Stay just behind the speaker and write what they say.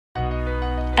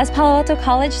As Palo Alto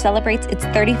College celebrates its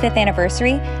 35th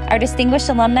anniversary, our distinguished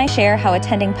alumni share how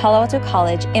attending Palo Alto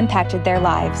College impacted their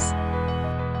lives.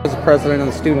 As president of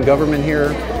the student government here,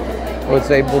 I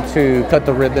was able to cut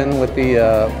the ribbon with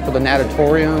for the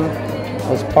natatorium.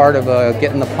 I was part of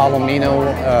getting the Palomino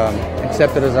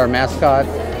accepted as our mascot.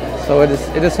 So it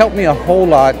has helped me a whole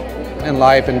lot in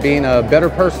life and being a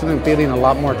better person and feeling a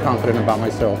lot more confident about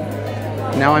myself.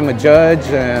 Now I'm a judge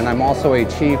and I'm also a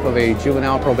chief of a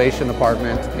juvenile probation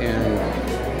department,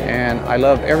 and I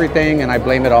love everything and I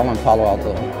blame it all on Palo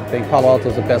Alto. I think Palo Alto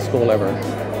is the best school ever.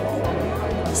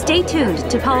 Stay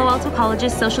tuned to Palo Alto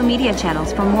College's social media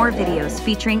channels for more videos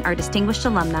featuring our distinguished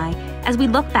alumni as we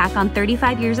look back on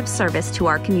 35 years of service to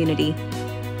our community.